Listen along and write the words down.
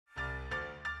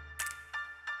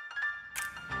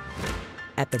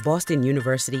At the Boston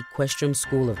University Questrom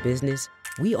School of Business,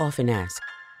 we often ask,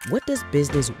 what does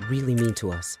business really mean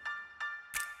to us?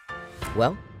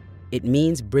 Well, it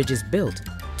means bridges built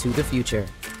to the future.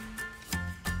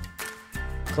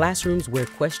 Classrooms where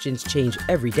questions change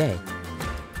every day,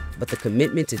 but the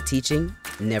commitment to teaching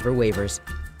never wavers.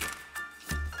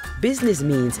 Business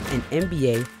means an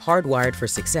MBA hardwired for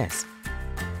success.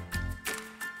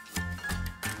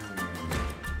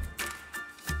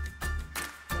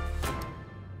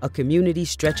 A community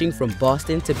stretching from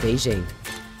Boston to Beijing.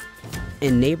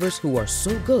 And neighbors who are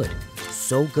so good,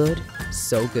 so good,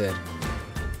 so good.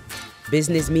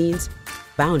 Business means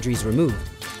boundaries removed.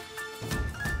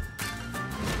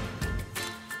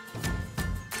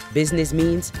 Business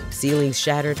means ceilings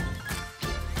shattered.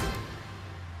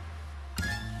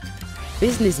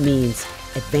 Business means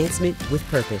advancement with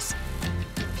purpose.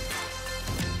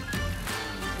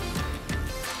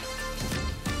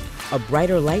 A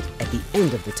brighter light at the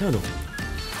end of the tunnel.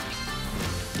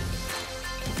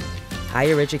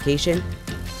 Higher education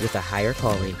with a higher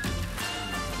calling.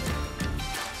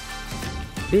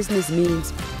 Business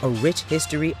means a rich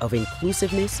history of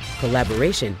inclusiveness,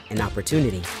 collaboration, and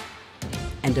opportunity.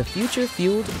 And a future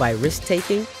fueled by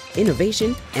risk-taking,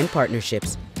 innovation, and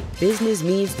partnerships. Business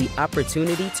means the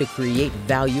opportunity to create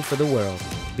value for the world.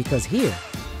 Because here,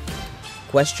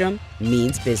 Questrom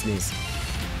means business.